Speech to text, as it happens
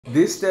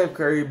This Steph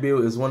Curry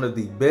build is one of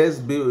the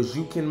best builds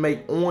you can make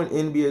on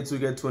NBA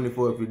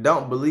 2K24. If you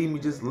don't believe me,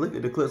 just look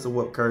at the clips of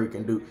what Curry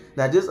can do.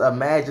 Now just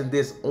imagine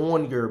this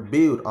on your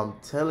build. I'm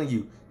telling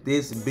you,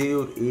 this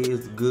build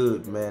is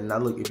good, man. Now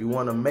look, if you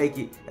want to make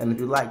it, and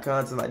if you like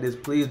content like this,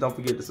 please don't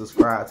forget to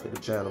subscribe to the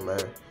channel, man.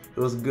 It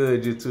was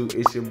good, YouTube.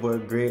 It's your boy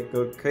Greg.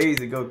 Go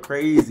crazy, go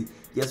crazy.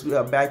 Yes, we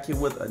are back here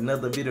with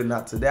another video. Now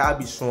today I'll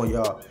be showing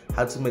y'all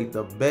how to make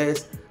the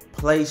best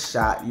play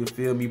shot, you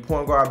feel me,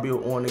 point guard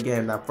build on the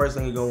game. Now first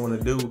thing you're gonna want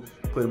to do,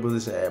 put a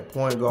position at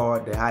point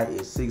guard. The height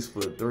is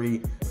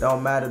 6'3".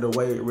 Don't matter the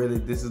way it really,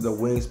 this is the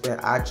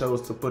wingspan I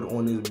chose to put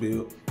on this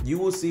build. You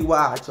will see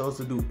why I chose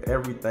to do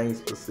everything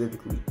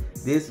specifically.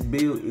 This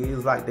build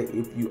is like that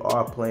if you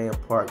are playing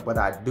park, but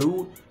I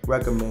do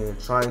recommend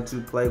trying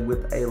to play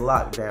with a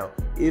lockdown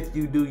if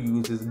you do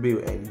use this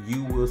build, and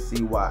you will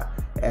see why.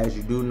 As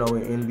you do know,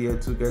 in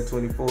NBA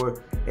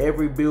 2K24,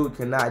 every build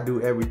cannot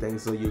do everything,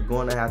 so you're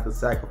going to have to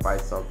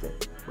sacrifice something.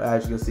 But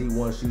as you can see,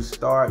 once you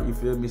start, you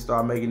feel me,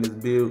 start making this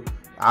build,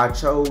 I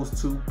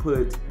chose to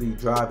put the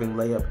driving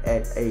layup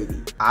at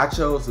 80. I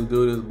chose to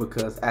do this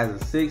because as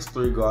a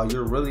 6'3" guard,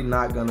 you're really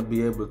not going to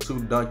be able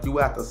to dunk. You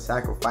have to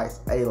sacrifice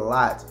a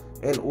lot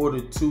in order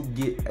to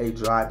get a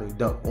driving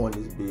dunk on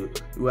this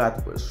build. You have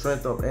to put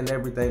strength up and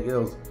everything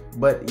else.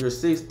 But you're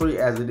 6'3"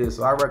 as it is,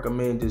 so I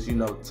recommend just, you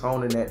know,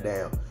 toning that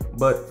down.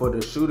 But for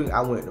the shooting,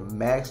 I went to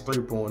max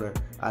 3-pointer,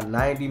 a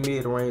 90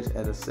 mid-range,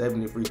 and a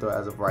 70 free throw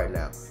as of right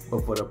now.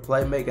 But for the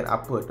playmaking, I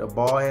put the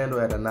ball handle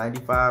at a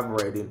 95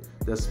 rating,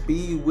 the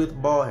speed with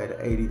ball had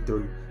an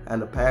 83,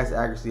 and the pass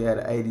accuracy had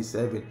an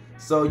 87.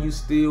 So you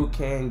still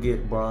can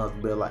get bronze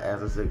belt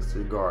as a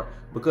 6'3" guard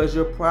because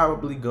you're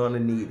probably gonna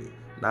need it.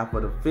 Now for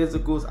the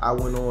physicals, I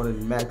went on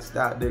and maxed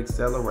out the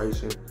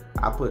acceleration.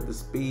 I put the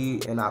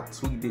speed and I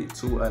tweaked it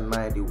to a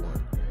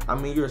 91. I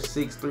mean, you're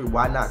 6'3",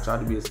 why not try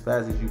to be as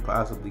fast as you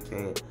possibly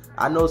can?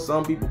 I know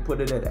some people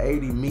put it at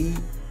 80. Me,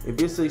 if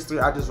you're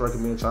 6'3", I just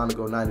recommend trying to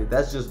go 90.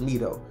 That's just me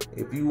though.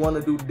 If you want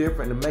to do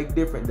different and make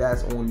different,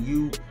 that's on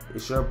you.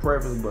 It's your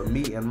preference, but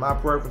me and my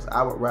preference,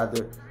 I would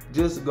rather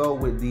just go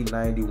with the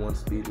 91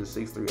 speed, or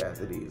 6'3" as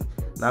it is.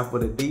 Now for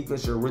the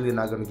defense, you're really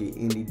not going to get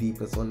any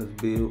defense on this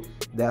build.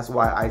 That's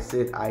why I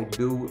said I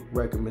do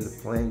recommend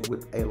playing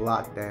with a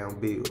lockdown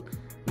build.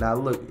 Now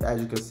look,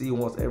 as you can see,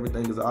 once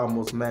everything is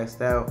almost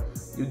maxed out,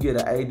 you get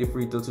an 80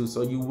 free throw too,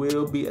 so you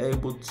will be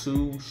able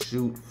to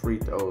shoot free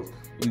throws.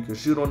 You can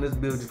shoot on this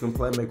build, you can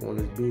play make on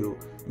this build.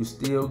 You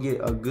still get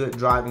a good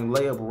driving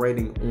layup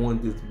rating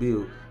on this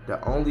build.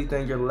 The only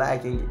thing you're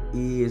lacking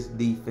is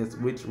defense,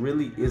 which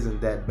really isn't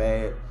that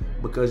bad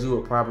because you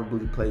will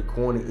probably play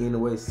corner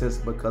anyway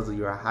because of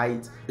your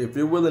height. If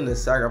you're willing to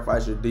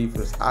sacrifice your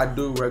defense, I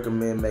do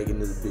recommend making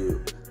this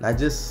build. Now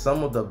just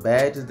some of the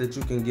badges that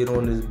you can get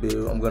on this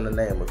build, I'm gonna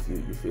name a few,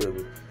 you feel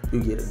me?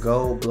 You get a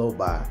gold blow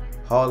by,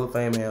 Hall of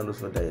Fame handles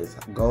for days,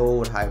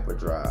 gold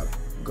hyperdrive,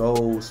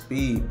 gold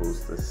speed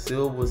booster,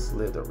 silver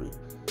slithery.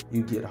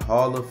 You get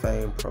Hall of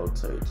Fame Pro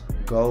Touch,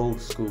 Gold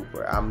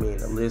Scooper. I mean,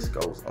 the list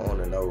goes on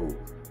and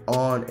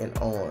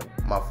on.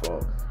 My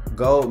fault.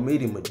 Gold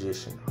Media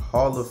Magician,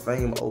 Hall of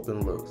Fame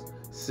Open Looks,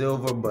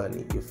 Silver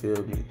Bunny. You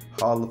feel me?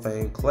 Hall of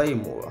Fame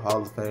Claymore,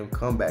 Hall of Fame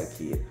Comeback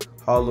Kid,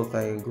 Hall of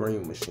Fame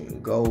Green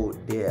Machine,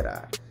 Gold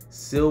Deadeye,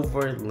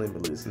 Silver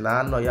Limitless. Now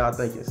I know y'all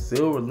thinking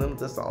Silver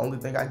Limitless, that's the only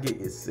thing I get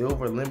is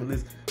Silver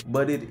Limitless,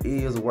 but it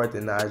is worth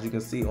it. Now as you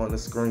can see on the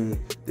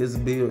screen, this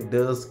build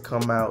does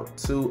come out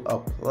to a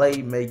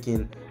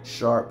playmaking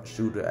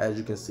sharpshooter. As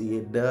you can see,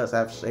 it does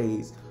have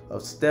shades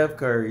of Steph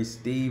Curry,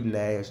 Steve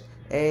Nash,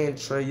 and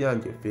Trae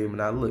Young, you feel me?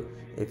 Now look,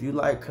 if you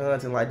like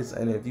content like this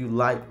and if you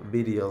like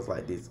videos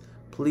like this,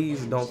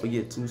 please don't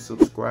forget to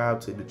subscribe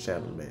to the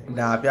channel, man.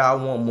 Now, if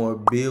y'all want more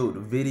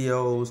build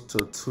videos,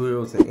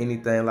 tutorials, and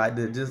anything like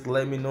that, just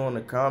let me know in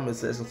the comment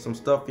section some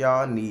stuff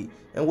y'all need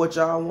and what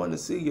y'all want to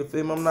see, you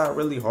feel me? I'm not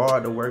really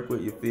hard to work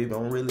with, you feel me?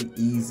 I'm really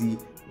easy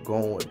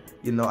going.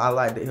 You know, I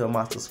like to help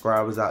my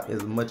subscribers out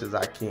as much as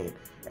I can.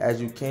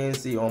 As you can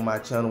see on my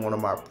channel, one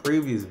of my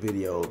previous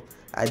videos,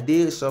 I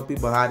did show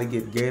people how to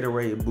get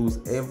Gatorade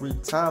boost every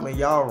time, and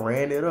y'all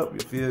ran it up, you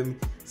feel me?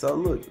 So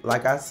look,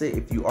 like I said,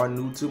 if you are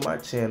new to my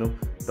channel,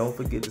 don't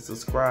forget to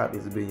subscribe.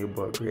 It's been your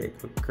boy Greg.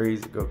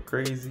 Go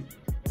crazy,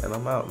 and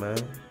I'm out, man.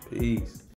 Peace.